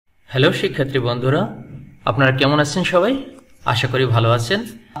Hello শিক্ষার্থী বন্ধুরা, আপনারা কেমন আছেন? সবাই আশা করি ভালো আছেন।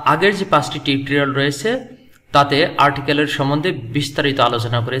 আগের যে 5টি টিউটোরিয়াল রয়েছে তাতে আর্টিকেলের সম্বন্ধে বিস্তারিত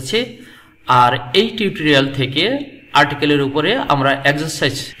আলোচনা করেছি, আর এই টিউটোরিয়াল থেকে আর্টিকেলের উপরে আমরা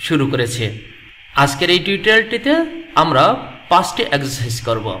এক্সারসাইজ শুরু করেছি। আজকের এই টিউটোরিয়ালটিতে আমরা 5টি এক্সারসাইজ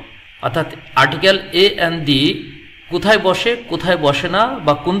করব, অর্থাৎ আর্টিকেল এ এন্ড ডি কোথায় বসে কোথায় বসে না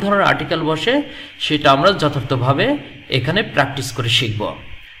বা কোন ধরনের আর্টিকেল বসে সেটা আমরা যথার্থভাবে এখানে প্র্যাকটিস করে শিখব।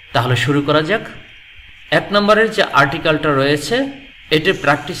 তাহলে শুরু করা যাক। 1 নম্বরের যে আর্টিকেলটা রয়েছে এটির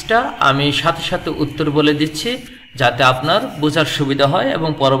প্র্যাকটিসটা আমি সাথে সাথে উত্তর বলে দিচ্ছি যাতে আপনার বোঝার সুবিধা হয়, এবং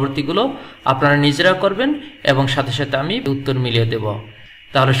পরবর্তীগুলো আপনারা নিজেরা করবেন এবং সাথে সাথে আমি উত্তর মিলিয়ে দেব।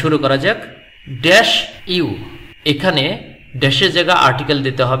 তাহলে শুরু করা যাক। ড্যাশ ইউ, এখানে ড্যাশের জায়গা আর্টিকেল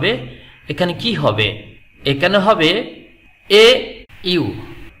দিতে হবে। এখানে কি হবে? এখানে হবে এ ইউ।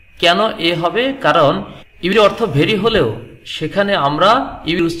 কেন এ হবে? কারণ ইউর অর্থ ভেরি হলেও সেখানে আমরা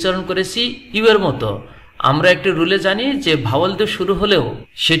ইউ উচ্চারণ করেছি ইউ এর মতো। আমরা একটি রুলে জানি যে ভাওয়াল দিয়ে শুরু হলেও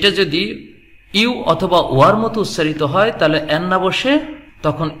সেটা যদি ইউ অথবা ওয়ার মতো উচ্চারিত হয় তাহলে এন না বসে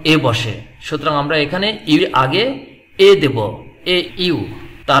তখন এ বসে। সুতরাং আমরা এখানে ইউ আগে এ দেব, এ ইউ।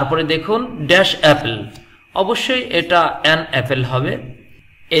 তারপরে দেখুন ড্যাশ অ্যাপেল, অবশ্যই এটা অ্যান অ্যাপেল হবে।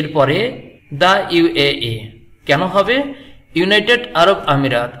 এরপরে দ্য ইউএই, কেন হবে? ইউনাইটেড আরব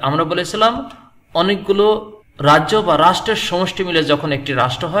আমিরাত। আমরা বলেছিলাম অনেকগুলো রাজ্য বা রাষ্ট্রের সমষ্টি মিলে যখন একটি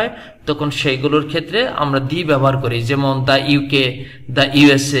রাষ্ট্র হয় তখন সেইগুলোর ক্ষেত্রে আমরা দি ব্যবহার করি, যেমন the UK, the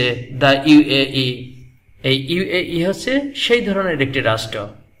USA, the UAE. এই ইউএই হচ্ছে সেই ধরনের একটি রাষ্ট্র,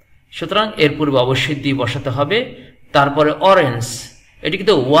 সুতরাং এর পূর্বে অবশ্যই দি বসাতে হবে। তারপরে অরেঞ্জ, এটি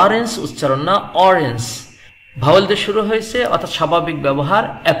কিন্তু ওয়ারেঞ্জ উচ্চারণ না, অরেঞ্জ। ভাওয়াল দিয়ে শুরু হয়েছে অর্থাৎ স্বাভাবিক ব্যবহার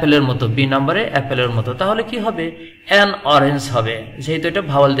অ্যাপেলের মতো, বি নম্বরে অ্যাপেলের মতো। তাহলে কি হবে? অ্যান অরেঞ্জ হবে, যেহেতু এটা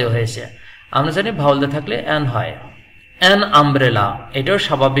ভাওয়াল দিয়ে হয়েছে। আমরা জানি ভাওয়াল দিয়ে থাকলে অ্যান হয়। অ্যান আমব্রেলা, এটাও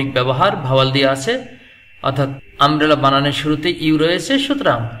স্বাভাবিক ব্যবহার, ভাওয়াল দিয়ে আছে, অর্থাৎ আমব্রেলা বানানোর শুরুতে ইউ রয়েছে,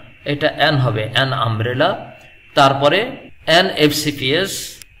 সুতরাং এটা অ্যান হবে, অ্যান আমব্রেলা। তারপরে অ্যান এফসিপিএস।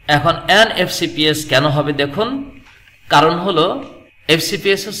 এখন অ্যান এফসিপিএস কেন হবে দেখুন, কারণ হলো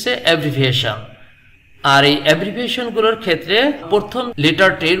এফসিপিএস হচ্ছে অ্যাব্রিভিয়েশন, আর এই অ্যাব্রিভিয়েশনগুলোর ক্ষেত্রে প্রথম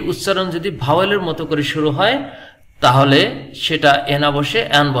লেটারটির উচ্চারণ যদি ভাওয়ালের মতো করে শুরু হয় তাহলে সেটা এ না বসে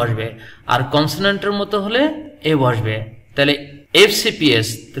অ্যান বসবে, আর কনসোনেন্টের মতো হলে এ বসবে। তাহলে এফসিপিএস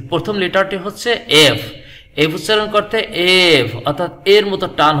প্রথম লেটারটি হচ্ছে এফ, এফ উচ্চারণ করতে এফ, অর্থাৎ এর মতো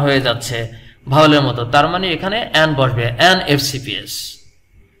টান হয়ে যাচ্ছে ভাওয়ালের মতো, তার মানে এখানে অ্যান বসবে, অ্যান এফসিপিএস।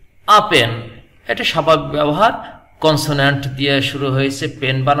 আপেন, এটা স্বাভাবিক ব্যবহার, কনসোনেন্ট দিয়ে শুরু হয়েছে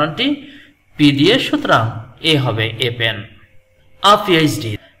পেন বানানটি পি দিয়ে, সুতরাং এ হবে এ পেন। আ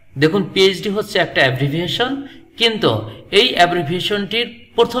পিএইচডি, দেখুন পিএইচডি হচ্ছে একটা অ্যাব্রিভিয়েশন, কিন্তু এই অ্যাব্রিভিয়েশনটির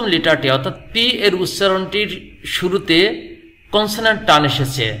প্রথম লেটারটি অর্থাৎ পি এর উচ্চারণটির শুরুতে কনসোনেন্ট টান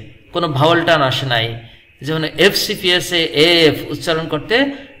এসেছে, কোনো ভাওয়াল টান আসে নাই। যেমন এফসিপিএস এ এফ উচ্চারণ করতে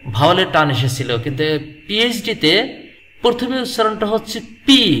ভাওয়ালের টান এসেছিল, কিন্তু পিএইচডিতে প্রথমে উচ্চারণটা হচ্ছে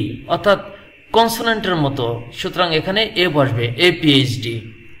পি অর্থাৎ কনসোনেন্টের মতো, সুতরাং এখানে এ বসবে, এ পিএইচডি।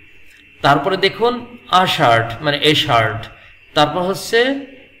 তারপরে দেখুন আ শার্ট মানে এ শার্ট। তারপর হচ্ছে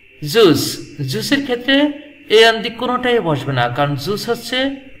জুস, জুসের ক্ষেত্রে এ অ্যান্ড দি কোনোটাই বসবে না, কারণ জুস হচ্ছে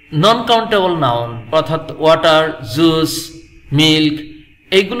নন কাউন্টেবল নাউন, অর্থাৎ ওয়াটার, জুস, মিল্ক,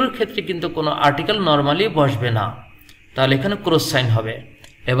 এইগুলোর ক্ষেত্রে কিন্তু কোনো আর্টিকেল নর্মালি বসবে না, তাহলে এখানে ক্রস সাইন হবে।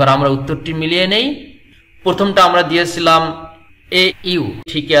 এবার আমরা উত্তরটি মিলিয়ে নেই। প্রথমটা আমরা দিয়েছিলাম এ ইউ,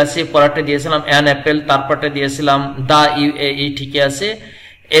 ঠিকই আছে। পরেরটা দিয়েছিলাম অ্যান অ্যাপেল, তারপরটা দিয়েছিলাম দ্য ইউএই, ঠিকই আছে।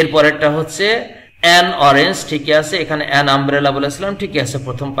 এরপরেরটা হচ্ছে অ্যান অরেঞ্জ, ঠিকই আছে। এখানে অ্যান আমব্রেলা বলেছিলাম, ঠিকই আছে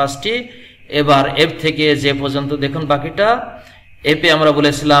প্রথম 5টি। এবার এফ থেকে যে পর্যন্ত দেখুন বাকিটা। এপে আমরা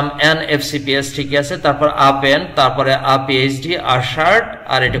বলেছিলাম অ্যান এফসিপিএস, ঠিকই আছে। তারপর আ পেন, তারপরে আ পিএইচডি, আ শার্ট,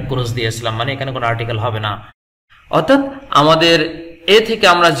 আর এটা ক্রস দিয়েছিলাম, মানে এখানে কোনো আর্টিকেল হবে না। অর্থাৎ আমাদের এ থেকে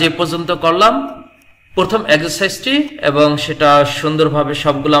আমরা যে পর্যন্ত করলাম প্রথম এক্সারসাইজটি, এবং সেটা সুন্দরভাবে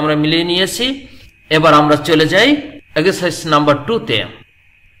সবগুলো আমরা মিলিয়ে নিয়েছি। এবার আমরা চলে যাই এক্সারসাইজ নাম্বার 2-তে।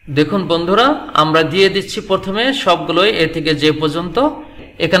 দেখুন বন্ধুরা, আমরা দিয়ে দিচ্ছি প্রথমে সবগুলোই এ থেকে যে পর্যন্ত।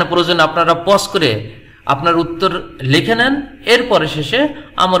 এখানে প্রয়োজন আপনারা পজ করে আপনার উত্তর লিখে নেন, এরপরে শেষে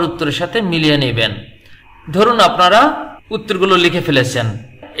আমার উত্তরের সাথে মিলিয়ে নেবেন। ধরুন আপনারা উত্তরগুলো লিখে ফেলেছেন,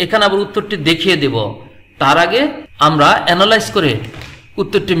 এখানে আবার উত্তরটি দেখিয়ে দেব। তার আগে আমরা অ্যানালাইজ করে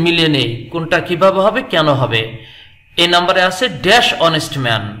উত্তরটি মিলিয়ে নেই, কোনটা কিভাবে হবে, কেন হবে। এই নাম্বারে আছে ড্যাশ অনেস্ট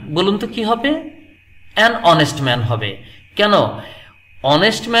ম্যান। বলুন তো কি হবে? অ্যান অনেস্ট ম্যান হবে। কেন?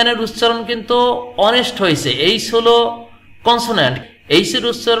 অনেস্ট ম্যানের উচ্চারণ কিন্তু অনেস্ট হয়েছে, এইচ হলো কনসোনেন্ট, এইচের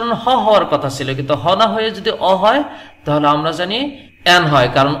উচ্চারণ হ হওয়ার কথা ছিল, কিন্তু হ না হয়ে যদি অ হয় তাহলে আমরা জানি অ্যান হয়,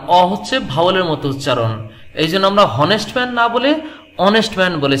 কারণ অ হচ্ছে ভাওয়ালের মতো উচ্চারণ। এই জন্য আমরা হনেস্ট ম্যান না বলে অনেস্ট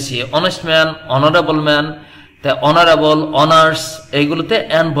ম্যান বলেছি, অনেস্ট ম্যান, অনারেবল ম্যান, তাই অনারেবল, অনার্স এইগুলোতে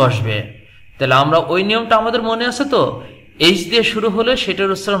এন বসবে। তাহলে আমরা ওই নিয়মটা আমাদের মনে আছে তো, এইচ দিয়ে শুরু হলে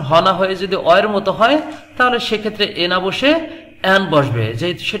সেটার উচ্চারণ হ না হয়ে যদি অয়ের মতো হয় তাহলে সেক্ষেত্রে এ না বসে এন বসবে,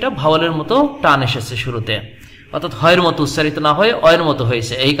 যেহেতু সেটা ভাওয়ালের মতো টান এসেছে শুরুতে, অর্থাৎ হয়ের মতো উচ্চারিত না হয়ে অয়ের মতো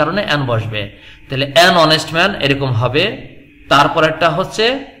হয়েছে, এই কারণে এন বসবে। তাহলে এন অনেস্ট ম্যান এরকম হবে। তারপর একটা হচ্ছে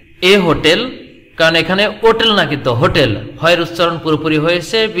এ হোটেল, কারণ এখানে হোটেল না কিন্তু হোটেল, হয়ের উচ্চারণ পুরোপুরি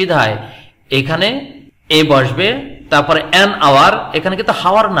হয়েছে বিধায় এখানে এ বসবে। তারপরে এন আওয়ার, এখানে কিন্তু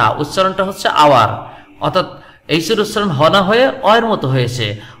হাওয়ার না, উচ্চারণটা হচ্ছে আওয়ার, অর্থাৎ এইচের উচ্চারণ হ না হয়ে অয়ের মতো হয়েছে,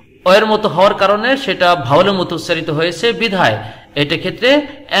 অয়ের মতো হওয়ার কারণে সেটা ভাওয়ালের মতো উচ্চারিত হয়েছে বিধায় এটা ক্ষেত্রে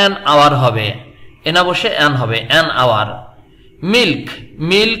এন আওয়ার হবে, এনা বসে এন হবে, এন আওয়ার। মিল্ক,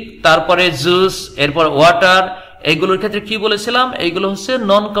 মিল্ক, তারপরে জুস, এরপর ওয়াটার, এইগুলোর ক্ষেত্রে কি বলেছিলাম, এইগুলো হচ্ছে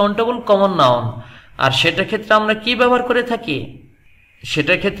নন কাউন্টেবল কমন নাউন। আর সেটার ক্ষেত্রে আমরা কি ব্যবহার করে থাকি,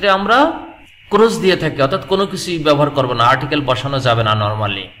 সেটার ক্ষেত্রে আমরা ক্রস দিয়ে থাকি, অর্থাৎ কোনো কিছুই ব্যবহার করবো না, আর্টিকেল বসানো যাবে না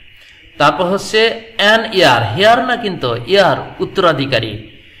নর্মালি। তারপর হচ্ছে এন ইয়ার, হেয়ার না কিন্তু ইয়ার, উত্তরাধিকারী,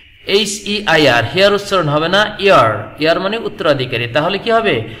 H E I R, hair উচ্চারণ হবে না ইয়ার, ইয়ার মানে উত্তরাধিকারী। তাহলে কি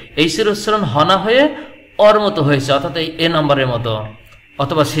হবে, এইচের উচ্চারণ হনা হয়ে অর মতো হয়েছে, অর্থাৎ এই এ নাম্বারের মতো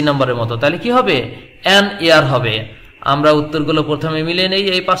অথবা সি নাম্বারের মতো, তাহলে কি হবে এন ইয়ার হবে। আমরা উত্তরগুলো প্রথমে মিলিয়ে নেই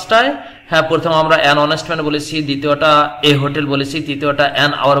এই পাঁচটায়। হ্যাঁ, প্রথম আমরা এন অনেস্ট ম্যান বলেছি, দ্বিতীয়টা এ হোটেল বলেছি, তৃতীয়টা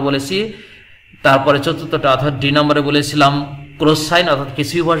এন আওয়ার বলেছি, তারপরে চতুর্থটা অর্থাৎ ডি নম্বরে বলেছিলাম ক্রস সাইন, অর্থাৎ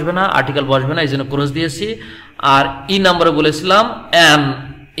কিছুই বসবে না, আর্টিকেল বসবে না, এই জন্য ক্রস দিয়েছি। আর ই নম্বরে বলেছিলাম এন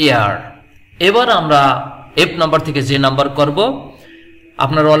ইয়ার। এবার আমরা এফ নাম্বার থেকে যে নাম্বার করব,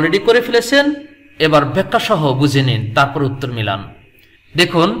 আপনারা অলরেডি করে ফেলেছেন, এবার ব্যাখ্যা সহ বুঝে নিন, তারপর উত্তর মিলান।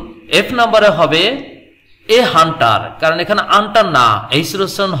 দেখুন এফ নাম্বারে হবে এ হান্টার, কারণ এখানে আন্টার না, এই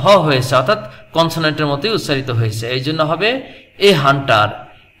উচ্চারণ হ হয়েছে, অর্থাৎ কনসোনেন্টের মতোই উচ্চারিত হয়েছে, এই জন্য হবে এ হান্টার।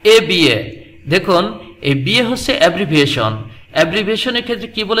 এ বিএ, দেখুন এই বিএ হচ্ছে অ্যাব্রিভিয়েশন। অ্যাব্রিভিয়েশনের ক্ষেত্রে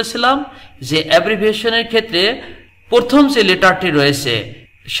কি বলেছিলাম, যে অ্যাব্রিভিয়েশনের ক্ষেত্রে প্রথম যে লেটারটি রয়েছে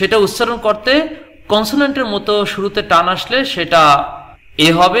সেটা উচ্চারণ করতে কনসোনেন্টের মতো শুরুতে টান আসলে সেটা এ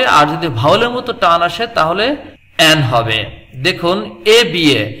হবে, আর যদি ভাওয়ালের মতো টান আসে তাহলে এন হবে। দেখুন এ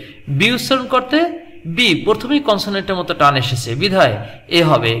বিএ, বি উচ্চারণ করতে বি প্রথমেই কনসোনেন্টের মতো টান এসেছে বিধায় এ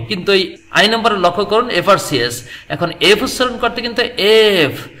হবে, কিন্তু এই আই নাম্বারে লক্ষ্য করুন এফ আর সি এস, এখন এফ উচ্চারণ করতে কিন্তু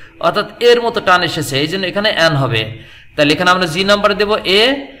এফ অর্থাৎ এর মতো টান এসেছে, এই জন্য এখানে এন হবে। তাহলে এখানে আমরা জি নাম্বারে দেব এ,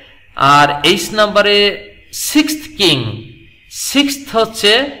 আর এইচ নাম্বারে সিক্সথ কিং, সিক্সথ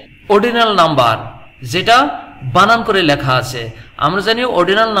হচ্ছে অর্ডিনাল নাম্বার, যেটা বানান করে লেখা আছে। আমরা জানি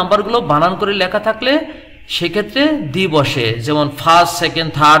অর্ডিনাল নাম্বারগুলো বানান করে লেখা থাকলে সেক্ষেত্রে দি বসে, যেমন first, second,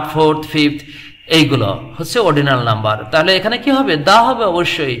 third, fourth, fifth, এইগুলো হচ্ছে অর্ডিনাল নাম্বার। তাহলে এখানে কি হবে, দা হবে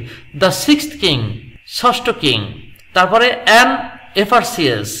অবশ্যই, দ্য সিক্সথ কিং, ষষ্ঠ কিং। তারপরে এন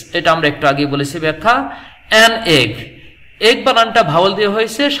এফআরসিএস, এটা আমরা একটু আগে বলেছি ব্যাখ্যা। এন এগ, এগ বানানটা ভাওয়াল দিয়ে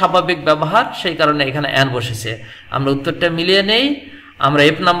হয়েছে, স্বাভাবিক ব্যবহার, সেই কারণে এখানে এন বসেছে। আমরা উত্তরটা মিলিয়ে নেই। আমরা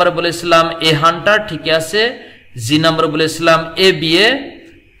এফ নাম্বারে বলেছিলাম এ হান্টার, ঠিকই আছে। জি নাম্বারে বলেছিলাম এ বিএ,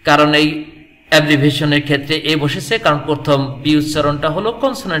 কারণ এই অ্যাব্রিভিয়েশনের ক্ষেত্রে এ বসেছে, কারণ প্রথম বি উচ্চারণটা হলো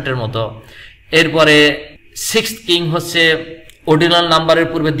কনসোনেন্টের মতো। এরপরে সিক্সথ কিং হচ্ছে অর্ডিনাল নাম্বারের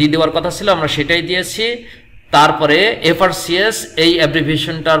পূর্বে দি দেওয়ার কথা ছিল, আমরা সেটাই দিয়েছি। তারপরে এফআরসিএস, এই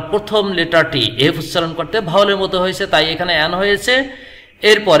অ্যাব্রিভিয়েশনটার প্রথম লেটারটি এফ উচ্চারণ করতে ভাওয়ালের মতো হয়েছে, তাই এখানে এন হয়েছে।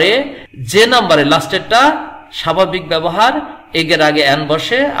 এরপরে যে নাম্বারে লাস্টেরটা স্বাভাবিক ব্যবহার, এগের আগে এন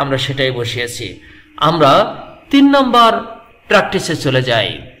বসে, আমরা সেটাই বসিয়েছি। আমরা 3 নাম্বার প্র্যাকটিসে চলে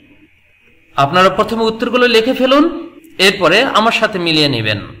যাই। আপনারা প্রথমে উত্তরগুলো লিখে ফেলুন, এরপরে আমার সাথে মিলিয়ে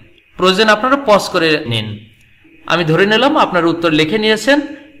নেবেন। প্রয়োজন আপনারা পজ করে নিন। আমি ধরে নিলাম আপনারা উত্তর লিখে নিয়েছেন,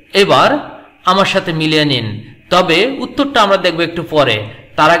 এবার আমার সাথে মিলিয়ে নিন। তবে উত্তরটা আমরা দেখব একটু পরে,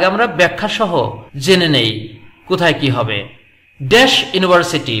 তার আগে আমরা ব্যাখ্যা সহ জেনে নেই কোথায় কি হবে। ড্যাশ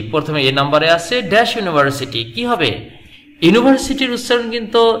ইউনিভার্সিটি, প্রথমে এ নাম্বারে আছে ড্যাশ ইউনিভার্সিটি, কি হবে, ইউনিভার্সিটির উচ্চারণ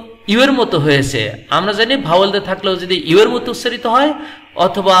কিন্তু ইউ এর মতো হয়েছে। আমরা জানি ভাওয়ালতে থাকলেও যদি ইউ এর মতো উচ্চারিত হয়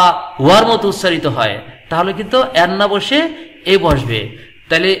অথবা ওয়ার মতো উচ্চারিত হয় তাহলে কিন্তু এন না বসে এ বসবে।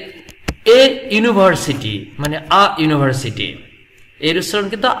 তাহলে এ ইউনিভার্সিটি মানে আ ইউনিভার্সিটি, এর উচ্চারণ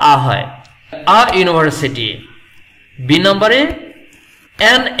কিন্তু আ হয়, আ ইউনিভার্সিটি। বি নম্বরে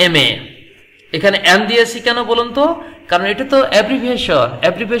এন এম এ, এখানে এন দিয়েছি কেন বলুন তো, কারণ এটা তো অ্যাব্রিভিয়েশন,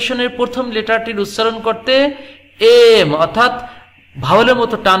 অ্যাব্রিভিয়েশনের প্রথম লেটারটির উচ্চারণ করতে এম অর্থাৎ ভাওয়ালের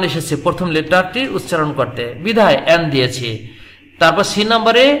মতো টান এসেছে প্রথম লেটারটির উচ্চারণ করতে, বিধায় এন দিয়েছি। তারপর সি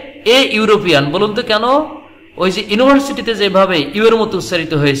নম্বরে এ ইউরোপিয়ান, বলুন তো কেন, ওই যে ইউনিভার্সিটিতে যেভাবে ইউ এর মতো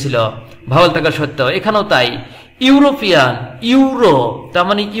উচ্চারিত হয়েছিল ভাওয়াল থাকা সত্ত্বেও এখানেও তাই, ইউরোপিয়ান, ইউরো তার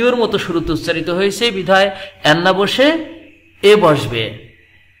মানে ইউ এর মতো শুরুতে উচ্চারিত হয়েছে, বিধায় এন না বসে এ বসবে।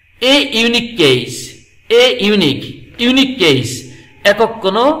 A unique case, a unique case, একক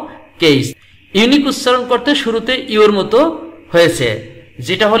কোনো কেস। ইউনিক উচ্চারণ করতে শুরুতে ইউর মতো হয়েছে,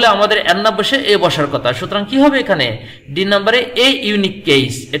 যেটা হলে আমাদের এন না বসে এ বসার কথা। সুতরাং কি হবে এখানে ডি নাম্বারে এ ইউনিক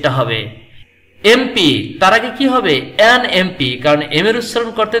কেস এটা হবে। এমপি, তার আগে কি হবে অ্যান এমপি, কারণ এম এর উচ্চারণ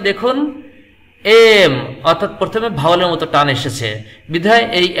করতে দেখুন এম অর্থাৎ প্রথমে ভাওয়ালের মতো টান এসেছে, বিধায়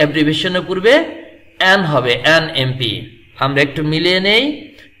এই অ্যাব্রিভিয়েশনের পূর্বে অ্যান হবে, অ্যান এমপি। আমরা একটু মিলিয়ে নেই।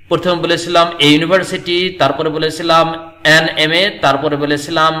 প্রথমে বলেছিলাম এ ইউনিভার্সিটি, তারপরে বলেছিলাম অ্যান এম এ, তারপরে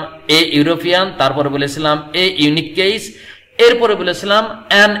বলেছিলাম এ ইউরোপিয়ান, তারপরে বলেছিলাম এ ইউনিক কেস, এরপরে বলেছিলাম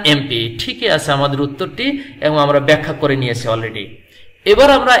অ্যান এমপি। ঠিকই আছে আমাদের উত্তরটি, এবং আমরা ব্যাখ্যা করে নিয়েছি অলরেডি। এবার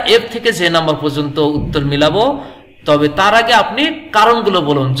আমরা এফ থেকে যে নাম্বার পর্যন্ত উত্তর মিলাবো, তবে তার আগে আপনি কারণগুলো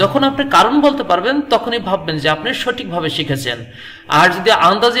বলুন। যখন আপনি কারণ বলতে পারবেন তখনই ভাববেন যে আপনি সঠিকভাবে শিখেছেন। আর যদি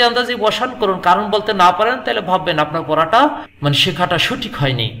আন্দাজি বসান করুন, কারণ বলতে না পারেন, তাহলে ভাববেন আপনার পড়াটা মানে শেখাটা সঠিক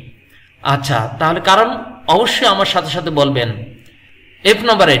হয়নি। আচ্ছা, তাহলে কারণ অবশ্যই আমার সাথে সাথে বলবেন। এফ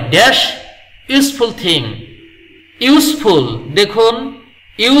নম্বরে ড্যাশ ইউজফুল থিং। ইউজফুল, দেখুন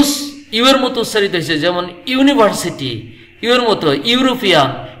ইউ এর মতো উচ্চারিত হয়েছে, যেমন ইউনিভার্সিটি ইউ এর মতো, ইউরোপিয়ান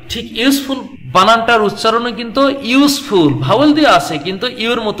ঠিক ইউজফুল বানানটার উচ্চারণও কিন্তু ইউজফুল ভাওয়াল দিয়ে আছে, কিন্তু ইউ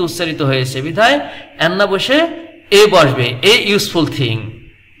এর মতো উচ্চারিত হয়েছে, বিধায় এন না বসে এ বসবে, এ ইউজফুল থিং।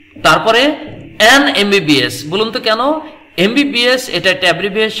 তারপরে এন এমবিবিএস, বলুন তো কেন এমবিবিএস? এটা একটা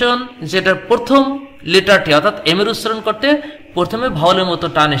অ্যাব্রিভিয়েশন, যেটার প্রথম লেটারটি অর্থাৎ এম এর উচ্চারণ করতে প্রথমে ভাওয়ালের মতো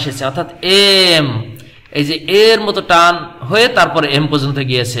টান এসেছে, অর্থাৎ এম, এই যে এর মতো টান হয়ে তারপরে এম পর্যন্ত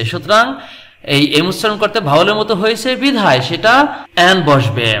গিয়েছে। সুতরাং এই এম উচ্চারণ করতে ভাওয়ালের মতো হয়েছে, বিধায় সেটা এন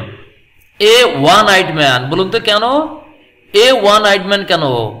বসবে। এ ওয়ান আইড ম্যান, বলুন তো কেন এ ওয়ান আইড ম্যান কেন?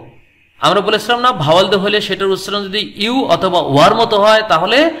 আমরা বলেছিলাম না ভাওয়াল দিয়ে হলে সেটার উচ্চারণ যদি ইউ অথবা ওয়ার মতো হয়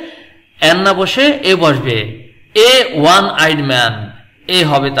তাহলে এন না বসে এ বসবে। এ ওয়ান আইড ম্যান এ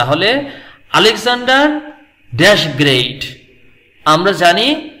হবে। তাহলে আলেকজান্ডার ড্যাশ গ্রেট, আমরা জানি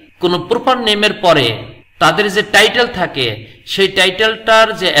কোন প্রপার নেমের পরে তাদের যে টাইটেল থাকে, সেই টাইটেলটার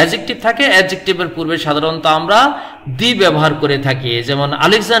যে অ্যাডজেক্টিভ থাকে, অ্যাডজেক্টিভের পূর্বে সাধারণত আমরা দি ব্যবহার করে থাকি, যেমন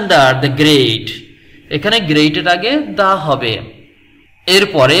আলেকজান্ডার দ্য গ্রেট, এখানে গ্রেটের আগে দা হবে।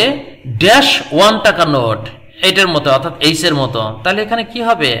 এরপরে ড্যাশ 1 টাকা নোট, এটার মতো অর্থাৎ এইচ এর মতো, তাহলে এখানে কি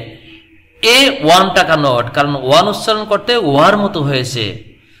হবে এ 1 টাকা নোট, কারণ ওয়ান উচ্চারণ করতে ওয়ার মতো হয়েছে।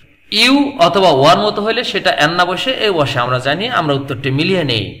 ইউ অথবা ওয়ার মতো হলে সেটা এন না বসে এ বসে, আমরা জানি। আমরা উত্তরটি মিলিয়ে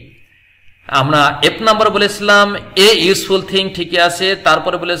নেই। আমরা এফ নাম্বার বলেছিলাম এ ইউজফুল থিং, ঠিকই আছে।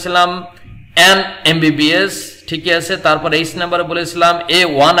 তারপরে বলেছিলাম এন এমবিবিএস, ঠিকই আছে। তারপরে এইচ নাম্বারে বলেছিলাম এ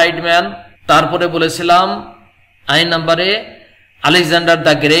ওয়ান আইড ম্যান, তারপরে বলেছিলাম আই নাম্বারে আলেকজান্ডার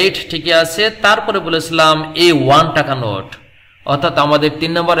দ্য গ্রেট, ঠিকই আছে। তারপরে বলেছিলাম এ 1 টাকা নোট। অর্থাৎ আমাদের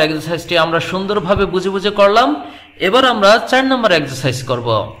 3 নম্বর এক্সারসাইজটি আমরা সুন্দরভাবে বুঝে করলাম। এবার আমরা 4 নম্বর এক্সারসাইজ করব।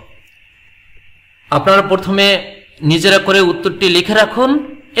 আপনারা প্রথমে নিজেরা করে উত্তরটি লিখে রাখুন,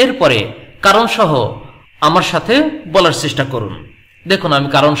 এরপরে কারণ সহ আমার সাথে বলার চেষ্টা করুন। দেখুন আমি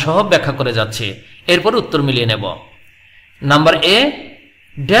কারণ সহ ব্যাখ্যা করে যাচ্ছি, এরপর উত্তর মিলিয়ে নেব। নাম্বার এ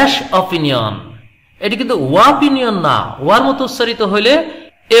ড্যাশ অপিনিয়ন, এটি কিন্তু ওয়াপিনিয়ন না, ওয়ার মতো উচ্চারিত হইলে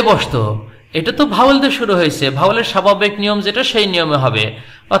এ বসতো। এটা তো ভাওয়াল দিয়ে শুরু হয়েছে, ভাওয়ালের স্বাভাবিক নিয়ম যেটা সেই নিয়মে হবে,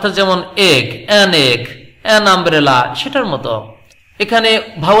 অর্থাৎ যেমন এগ, অ্যান আমব্রেলা, সেটার মতো। এখানে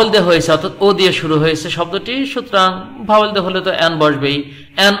ভাওয়াল দিয়ে হয়েছে অর্থাৎ ও দিয়ে শুরু হয়েছে শব্দটি, সুতরাং ভাওয়াল দিয়ে হলে তো অ্যান বসবেই।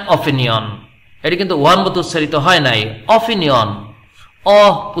 অ্যান অপিনিয়ন, এটি কিন্তু ওয়ান মতো উচ্চারিত হয় নাই, অপিনিয়ন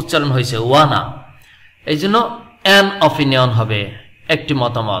উচ্চারণ হয়েছে ওয়ানা, এই জন্য অ্যান অপিনিয়ন হবে, একটি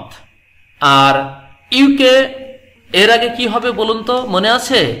মতামত। আর ইউকে এর আগে কি হবে বলুন তো, মনে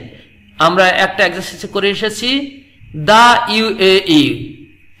আছে? আমরা একটা এক্সারসাইজ করে এসেছি দা ইউএই,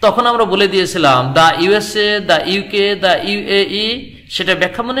 তখন আমরা বলে দিয়েছিলাম দা ইউএসএ, দা ইউকে, দা ইউএই, সেটা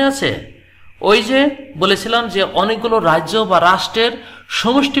ব্যাখ্যা মনে আছে? ওই যে বলেছিলাম যে অনেকগুলো রাজ্য বা রাষ্ট্রের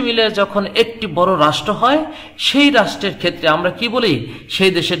সমষ্টি মিলে যখন একটি বড় রাষ্ট্র হয়, সেই রাষ্ট্রের ক্ষেত্রে আমরা কি বলি,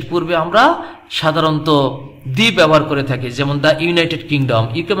 সেই দেশের পূর্বে আমরা সাধারণত দি ব্যবহার করে থাকি, যেমন দা ইউনাইটেড কিংডম,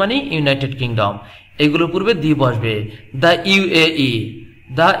 ইউকে মানে ইউনাইটেড কিংডম, এগুলোর পূর্বে দি বসবে। দা ইউএই,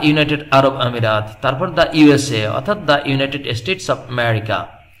 দা ইউনাইটেড আরব আমিরাত, তারপর দা ইউএসএ অর্থাৎ দা ইউনাইটেড স্টেটস অফ আমেরিকা,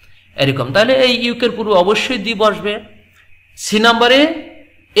 এরকম। তাহলে এই ইউকের পূর্বে অবশ্যই দি বসবে। সি নাম্বারে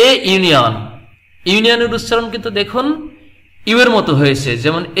এ ইউনিয়ন, ইউনিয়নের উচ্চারণ কিন্তু দেখুন ইউ এর মতো হয়েছে,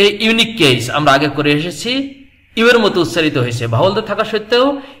 যেমন এ ইউনিক কেস আমরা আগে করে এসেছি, ইউ এর মতো উচ্চারিত হয়েছে। ভাওয়াল থাকা সত্ত্বেও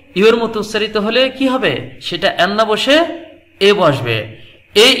ইউ এর মতো উচ্চারিত হলে কি হবে, সেটা এন না বসে এ বসবে।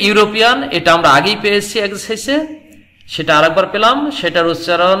 এ ইউরোপিয়ান, এটা আমরা আগেই পেয়েছি এক্সারসাইজে, সেটা আরেকবার পেলাম, সেটার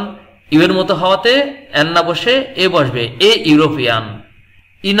উচ্চারণ ইউ এর মতো হওয়াতে এন না বসে এ বসবে, এ ইউরোপিয়ান।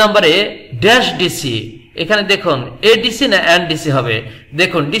 ই নাম্বারে ড্যাশ ডিসি, এখানে দেখুন এডিসি না এনডিসি হবে।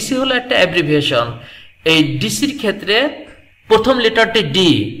 দেখুন ডিসি হলো একটা অ্যাব্রিভিয়েশন। এই ডিসির ক্ষেত্রে প্রথম লেটারটি ডি,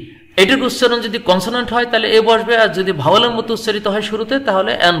 এটার উচ্চারণ যদি কনসোনেন্ট হয় তাহলে এ বসবে, আর যদি ভাওয়ালের মতো উচ্চারিত হয় শুরুতে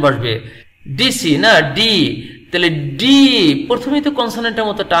তাহলে এন বসবে। ডিসি না ডি, তাহলে ডি প্রথমেই তো কনসোনেন্টের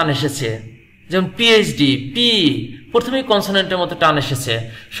মতো টান এসেছে, যেমন পিএইচডি পি প্রথমেই কনসোনেন্টের মতো টান এসেছে,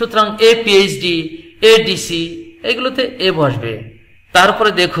 সুতরাং এ পিএইচডি এ ডিসি এগুলোতে এ বসবে।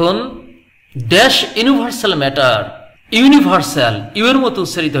 তারপরে দেখুন dash universal matter, universal you এর মতো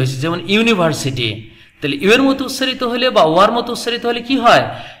উচ্চারিত হয়েছে, যেমন ইউনিভার্সিটি। তাহলে ইউ এর মতো উচ্চারিত হলে বা ওয়ার মতো উচ্চারিত হলে কি হয়,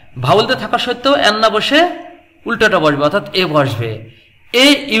 ভাওয়ালতে থাকা সত্ত্বেও এন না বসে উল্টাটা বসবে, অর্থাৎ এ বসবে। এ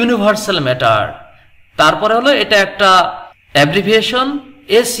ইউনিভার্সাল ম্যাটার। তারপরে হলো এটা একটা অ্যাব্রিভিয়েশন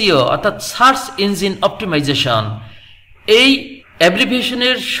এসইও, অর্থাৎ সার্চ ইঞ্জিন অপটিমাইজেশন। এই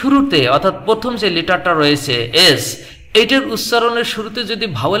অ্যাব্রিভিয়েশনের শুরুতে অর্থাৎ প্রথম যে লেটারটা রয়েছে এস, এইটার উচ্চারণের শুরুতে যদি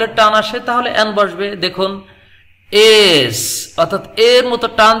ভাওয়ালের টান আসে তাহলে এন বসবে। দেখুন এস, অর্থাৎ এর মতো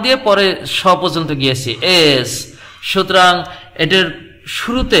টান দিয়ে পরে স পর্যন্ত গিয়েছি এস, সুতরাং এটার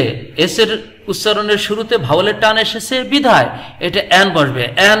শুরুতে এস এর উচ্চারণের শুরুতে ভাওয়ালের টান এসেছে বিধায় এটা এন বসবে,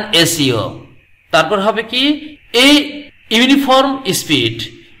 এন এসইও। তারপর হবে কি এই ইউনিফর্ম স্পিড।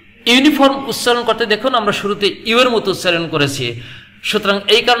 ইউনিফর্ম উচ্চারণ করতে দেখুন আমরা শুরুতে ইউ এর মতো উচ্চারণ করেছি, সুতরাং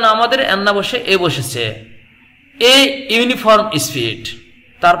এই কারণে আমাদের এন না বসে এ বসেছে, এ ইউনিফর্ম স্পিড।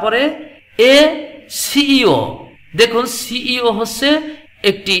 তারপরে এ সিইও। দেখুন সিইও হচ্ছে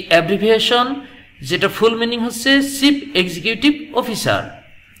একটি অ্যাব্রিভিয়েশন, যেটা ফুল মিনিং হচ্ছে চিফ এক্সিকিউটিভ অফিসার।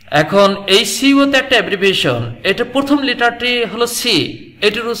 এখন এই সিইও তে একটা অ্যাব্রিভিয়েশন, এটা প্রথম লেটারটি হলো সি,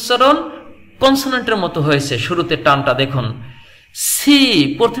 এটির উচ্চারণ কনসোনেন্টের মতো হয়েছে, শুরুতে টানটা দেখুন সি,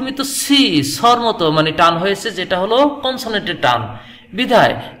 প্রথমে তো সি সর মতো মানে টান হয়েছে, যেটা হলো কনসোনেন্টের টান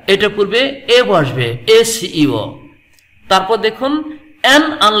বিধায় এটা পূর্বে এ বসবে, এ সিইও। তারপর দেখুন অ্যান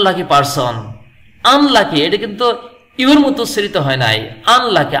আনলাকি পারসন। আনলাকি এটা কিন্তু ইউর মতো উচ্চারিত হয় নাই,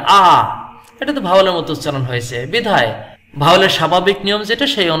 আনলাকি আ, এটা তো ভাওয়ালের মতো উচ্চারণ হয়েছে বিধায় ভাওয়ালের স্বাভাবিক নিয়ম যেটা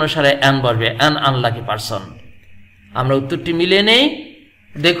সেই অনুসারে অ্যান বসবে, অ্যান আনলাকি পারসন। আমরা উত্তরটি মিলিয়ে নেই।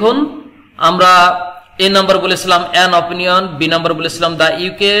 দেখুন আমরা এ নাম্বার বলেছিলাম অ্যান অপিনিয়ন, বি নাম্বার বলেছিলাম দা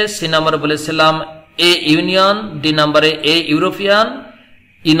ইউকে, সি নাম্বার বলেছিলাম এ ইউনিয়ন, ডি নাম্বারে এ ইউরোপিয়ান,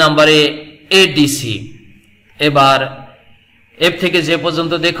 ই নাম্বারে এ ডিসি। এবার এফ থেকে যে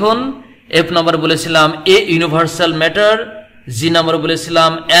পর্যন্ত দেখুন এফ নাম্বার বলেছিলাম এ ইউনিভার্সাল ম্যাটার, জি নাম্বার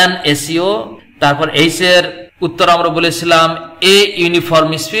বলেছিলাম এন এসইও, তারপর এইচ এর উত্তর আমরা বলেছিলাম এ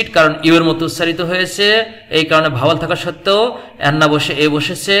ইউনিফর্ম স্পিড, কারণ ইউ এর মতো উচ্চারিত হয়েছে, এই কারণে ভাওয়াল থাকা সত্ত্বেও এন না বসে এ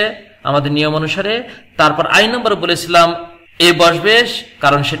বসেছে আমাদের নিয়ম অনুসারে। তারপর আই নাম্বার বলেছিলাম এ বসবে,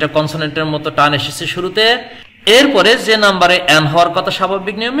 কারণ সেটা কনসোনেন্টের মতো টান এসেছে শুরুতে। এরপরে যে নাম্বারে এন হওয়ার কথা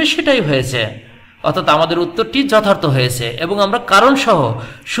স্বাভাবিক নিয়মে সেটাই হয়েছে, অর্থাৎ আমাদের উত্তরটি যথার্থ হয়েছে এবং আমরা কারণ সহ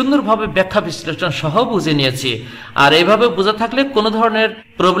সুন্দরভাবে ব্যাখ্যা বিশ্লেষণ সহ বুঝে নিয়েছি। আর এইভাবে বোঝা থাকলে কোনো ধরনের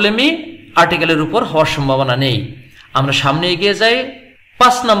প্রবলেমই আর্টিকেলের উপর হওয়ার সম্ভাবনা নেই। আমরা সামনে এগিয়ে যাই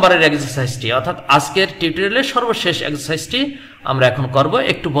 5 নম্বরের এক্সারসাইজটি, অর্থাৎ আজকের টিউটোরিয়ালের সর্বশেষ এক্সারসাইজটি আমরা এখন করব,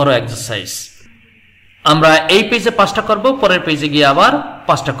 একটু বড় এক্সারসাইজ। আমরা এই পেজে 5টা করব, পরের পেজে গিয়ে আবার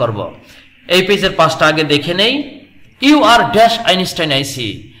 5টা করব। এই পেজের 5টা আগে দেখে নেই। ইউ আর ড্যাশ আইনস্টাইন আইসি।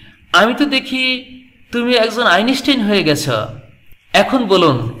 আমি তো দেখি তুমি একজন আইনস্টাইন হয়ে গেছো। এখন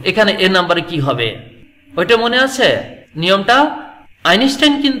বলুন এখানে এ নাম্বারে কি হবে? ওইটা মনে আছে নিয়মটা?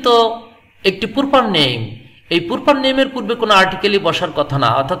 আইনস্টাইন কিন্তু একটি প্রপার নেম। এই প্রপার নেমের পূর্বে কোনো আর্টিকেলই বসার কথা না,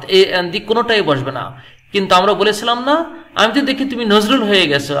 অর্থাৎ এ এন দি কোনোটাই বসবে না। কিন্তু আমরা বলেছিলাম না, আমি তো দেখি তুমি নজরুল হয়ে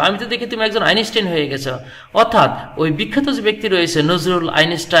গেছো, আমি তো দেখি তুমি একজন আইনস্টাইন হয়ে গেছো। অর্থাৎ ওই বিখ্যাত যে ব্যক্তি রয়েছে নজরুল,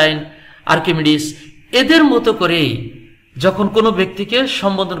 আইনস্টাইন, আর্কিমিডিস, এদের মতো করেই যখন কোনো ব্যক্তিকে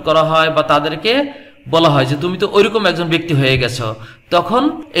সম্বোধন করা হয় বা তাদেরকে বলা হয় যে তুমি তো ওইরকম একজন ব্যক্তি হয়ে গেছো, তখন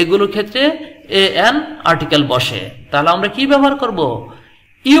এগুলোর ক্ষেত্রে এ এন আর্টিকেল বসে। তাহলে আমরা কি ব্যবহার করব?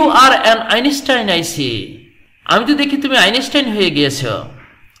 ইউ আর অ্যান আইনস্টাইন আইসি। আমি তো দেখি তুমি আইনস্টাইন হয়ে গিয়েছো।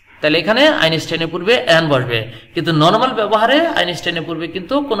 তাহলে এখানে আইনস্টাইনের পূর্বে এন বসবে, কিন্তু নর্মাল ব্যবহারে আইনস্টাইনের পূর্বে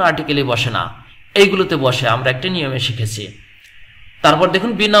কিন্তু কোনো আর্টিকেলই বসে না, এইগুলোতে বসে। আমরা একটা নিয়মে শিখেছি। তারপর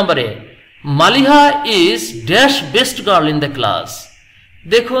দেখুন বি নম্বরে, Maliha is dash best girl in the class.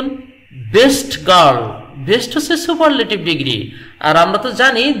 দেখুন বেস্ট গার্ল, বেস্ট হচ্ছে সুপারলেটিভ ডিগ্রি, আর আমরা তো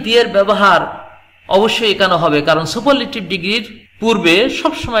জানি দি এর ব্যবহার অবশ্যই এখানে হবে, কারণ সুপারলেটিভ ডিগ্রির পূর্বে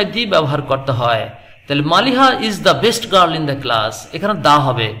সবসময় দি ব্যবহার করতে হয়। তাহলে Maliha is the best girl in the class, এখানে দা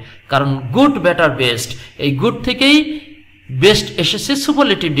হবে, কারণ গুড, বেটার, বেস্ট, এই গুড থেকেই বেস্ট এসেছে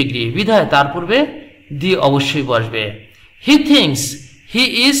সুপারলেটিভ ডিগ্রি বিধায় তার পূর্বে দি অবশ্যই বসবে। He thinks he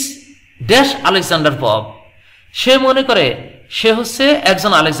is dash Alexander pop. সে মনে করে সে হচ্ছে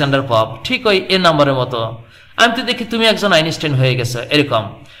একজন আলেকজান্ডার পপ, ঠিক ওই এ নাম্বারের মতো। আমি তো দেখি তুমি একজন আইনস্টাইন হয়ে গেছো, এরকম।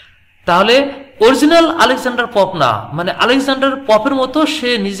 তাহলে অরিজিনাল আলেকজান্ডার পপ না, মানে আলেকজান্ডার পপের মতো সে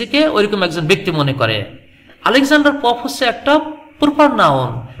নিজেকে ওইরকম একজন ব্যক্তি মনে করে। আলেকজান্ডার পপ হচ্ছে একটা প্রপার নাউন,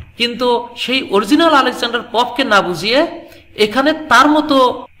 কিন্তু সেই অরিজিনাল আলেকজান্ডার পপকে না বুঝিয়ে এখানে তার মতো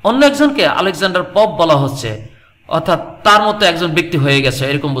অন্য একজনকে আলেকজান্ডার পপ বলা হচ্ছে, অর্থাৎ তার মতো একজন ব্যক্তি হয়ে গেছে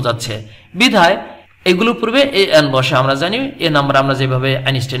এরকম বোঝাচ্ছে। বিধায় এগুলোর পূর্বে এ এন বসে। আমরা জানি এ নাম্বার আমরা যেভাবে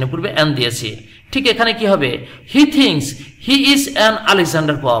আইনস্টাইনের পূর্বে এন দিয়েছি, ঠিক এখানে কি হবে? He thinks he is an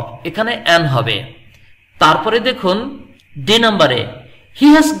Alexander pop, এখানে এন হবে। তারপরে দেখুন ডি নাম্বারে he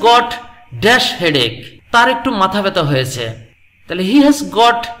has got dash headache, তার একটু মাথা ব্যথা হয়েছে। তাহলে he has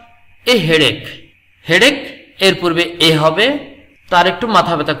got a headache, headache এর পূর্বে এ হবে, তার একটু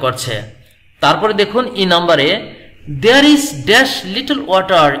মাথা ব্যথা করছে। তারপরে দেখুন ই নাম্বারে there is dash little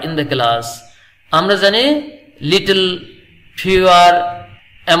water in the glass. আমরা জানি লিটল, ফিউয়ার,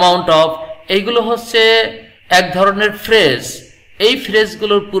 অ্যামাউন্ট অফ, এইগুলো হচ্ছে এক ধরনের ফ্রেজ। এই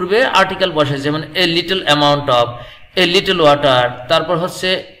ফ্রেজগুলোর পূর্বে আর্টিকেল বসে, যেমন a little amount of, a little water, তারপর হচ্ছে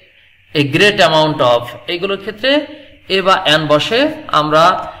এ গ্রেট অ্যামাউন্ট অফ। এইগুলোর ক্ষেত্রে এ বা এন বসে, আমরা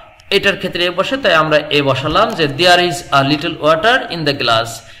এটার ক্ষেত্রে এ বসে, তাই আমরা এ বসালাম যে there is a little water in the glass,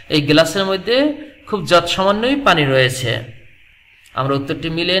 এই গ্লাসের মধ্যে খুব যৎসামান্যই পানি রয়েছে। আমরা উত্তরটি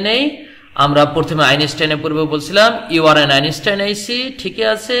মিলিয়ে নেই। আমরা প্রথমে আইনস্টাইনের পূর্বে বলছিলাম ইউ আর অ্যান আইনস্টাইন আইসি, ঠিকই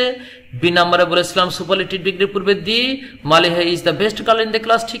আছে। বি নাম্বারে বলেছিলাম সুপারলেটিভ ডিগ্রির পূর্বে দি Maliha is the best girl in the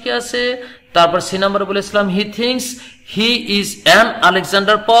class, ঠিকই আছে। তারপর সি নাম্বারে বলেছিলাম he thinks he is an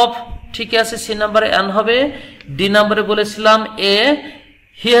Alexander pop, ঠিকই আছে, সি নাম্বারে অ্যান হবে। ডি নাম্বারে বলেছিলাম এ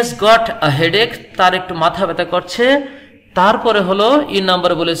he has got a headache, তার একটু মাথা ব্যথা করছে। তারপরে হলো ই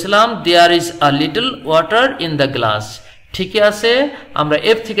নাম্বারে বলেছিলাম there is a little water in the glass, ঠিকই আছে। আমরা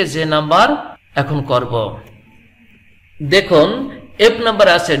এফ থেকে যে নাম্বার এখন করব। দেখুন এফ নাম্বার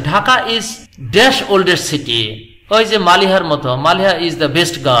আছে Dhaka is dash oldest city, ওই যে মালিহার মতো, Maliha is the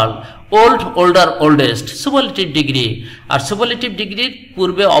best girl, old, older, oldest, superlative degree. R superlative ডিগ্রির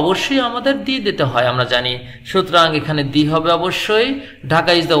পূর্বে অবশ্যই আমাদের দি দিতে হয়, আমরা জানি, সুতরাং এখানে দি হবে অবশ্যই।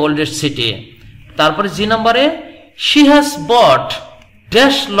 Dhaka is the oldest city. তারপরে জি নাম্বারে she has bot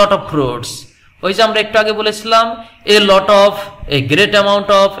dash lot of fruits, ওই যে আমরা একটু আগে বলেছিলাম এ lot of, a great amount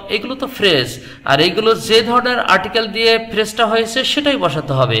of, এগুলো তো ফ্রেজ, আর এইগুলো যে ধরনের আর্টিকেল দিয়ে ফ্রেজটা হয়েছে সেটাই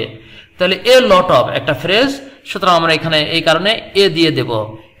বসাতে হবে। তাহলে এ লট অফ একটা ফ্রেজ, সুতরাং আমরা এখানে এই কারণে এ দিয়ে দেব,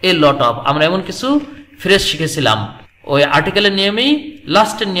 এ লট অফ। আমরা এমন কিছু ফ্রেজ শিখেছিলাম ওই আর্টিকেলের নিয়মেই,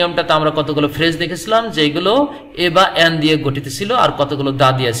 লাস্টের নিয়মটাতে আমরা কতগুলো ফ্রেজ দেখেছিলাম যেগুলো এ বা এন দিয়ে গঠিত ছিল আর কতগুলো দা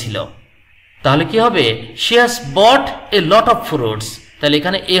দিয়ে ছিল। তাহলে কি হবে? She has bot A lot of fruits, তাহলে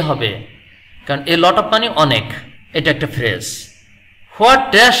এখানে এ হবে, কারণ এ লট অফ মানে অনেক, এটা একটা phrase. What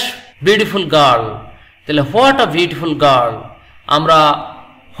dash beautiful girl, তাহলে হোয়াট আ বিউটিফুল গার্ল, আমরা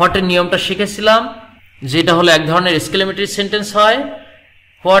হোয়াটের নিয়মটা শিখেছিলাম, যেটা হলো এক ধরনের এক্সক্লেমেটরি সেন্টেন্স হয়।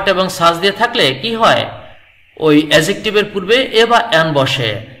 হোয়াট এবং সাজ দিয়ে থাকলে কি হয়, ওই অ্যাডজেক্টিভের পূর্বে এ বা এন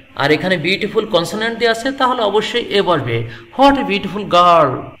বসে, আর এখানে বিউটিফুল কনসোনেন্ট দিয়ে আছে, তাহলে অবশ্যই এ বসবে। What a beautiful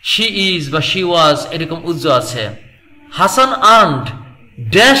girl she is বা শি ওয়াজ, এরকম উজ্জ আছে। Hasan earned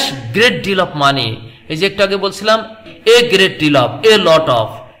dash great deal of money, এই যে একটু আগে বলছিলাম a great deal of, A lot of,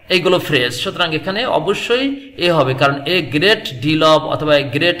 এইগুলো ফ্রেজ, সুতরাং এখানে অবশ্যই এ হবে, কারণ এ গ্রেট ডিল অফ অথবা এ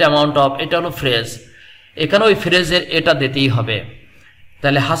গ্রেট অ্যামাউন্ট অফ, এটা হলো ফ্রেজ, এখানে ওই ফ্রেজের এটা দিতেই হবে।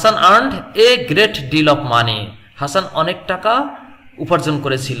 তাহলে Hasan earned a great deal of money, Hasan অনেক টাকা উপার্জন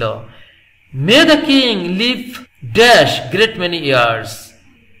করেছিল। মে the king leave dash great many years,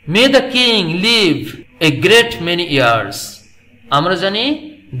 May the king leave a great many years, আমরা জানি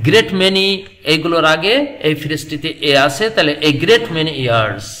গ্রেট মেনি এইগুলোর আগে এই ফ্রেজটিতে এ আছে, তাহলে এ গ্রেট মেনি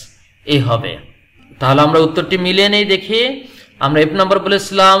ইয়ার্স এ হবে। তাহলে আমরা উত্তরটি মিলিয়ে নেই, দেখি। আমরা এফ নাম্বার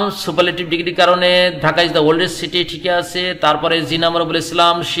বলেছিলাম সুপারলেটিভ ডিগ্রির কারণে Dhaka is the oldest city, ঠিকই আছে। তারপরে জি নাম্বার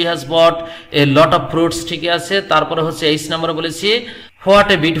বলেছিলাম she has bot A lot of fruits, ঠিকই আছে। তারপরে হচ্ছে এইচ নাম্বার বলেছি হোয়াট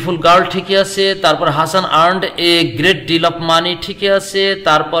এ বিউটিফুল গার্ল, ঠিকই আছে। তারপরে Hasan earned a great deal of money, ঠিকই আছে।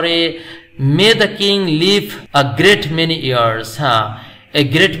 তারপরে মে the king leave a great many years, হ্যাঁ এ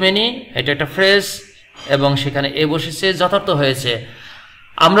গ্রেট মেনি এটা একটা ফ্রেজ এবং সেখানে এ বসেছে, যথার্থ হয়েছে।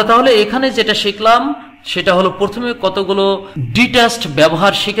 আমরা তাহলে এখানে যেটা শিখলাম সেটা হলো প্রথমে কতগুলো ডিটাচড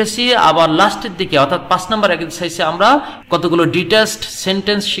ব্যবহার শিখেছি, আবার লাস্টের দিকে অর্থাৎ 5 নম্বর এক্সারসাইজে আমরা কতগুলো ডিটাচড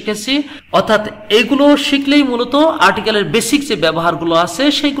সেন্টেন্স শিখেছি। অর্থাৎ এগুলো শিখলেই মূলত আর্টিকেলের বেসিক যে ব্যবহারগুলো আছে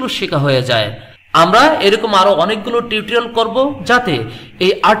সেইগুলো শেখা হয়ে যায়। আমরা এরকম আরো অনেকগুলো টিউটোরিয়াল করব যাতে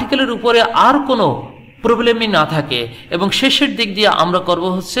এই আর্টিকেলের উপরে আর কোনো প্রবলেমই না থাকে, এবং শেষের দিক দিয়ে আমরা করব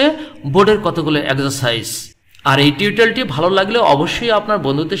হচ্ছে বোর্ডের কতগুলো এক্সারসাইজ। আর এই টিউটোরিয়ালটি ভালো লাগলে অবশ্যই আপনার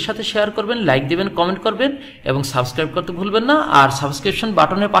বন্ধুদের সাথে শেয়ার করবেন, লাইক দিবেন, কমেন্ট করবেন এবং সাবস্ক্রাইব করতে ভুলবেন না। আর সাবস্ক্রিপশন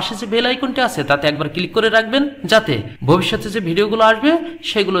বাটনের পাশে যে বেল আইকনটি আছে তাতে একবার ক্লিক করে রাখবেন, যাতে ভবিষ্যতে যে ভিডিওগুলো আসবে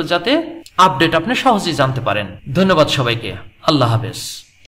সেগুলো যাতে আপডেট আপনি সহজেই জানতে পারেন। ধন্যবাদ সবাইকে। আল্লাহ হাফেজ।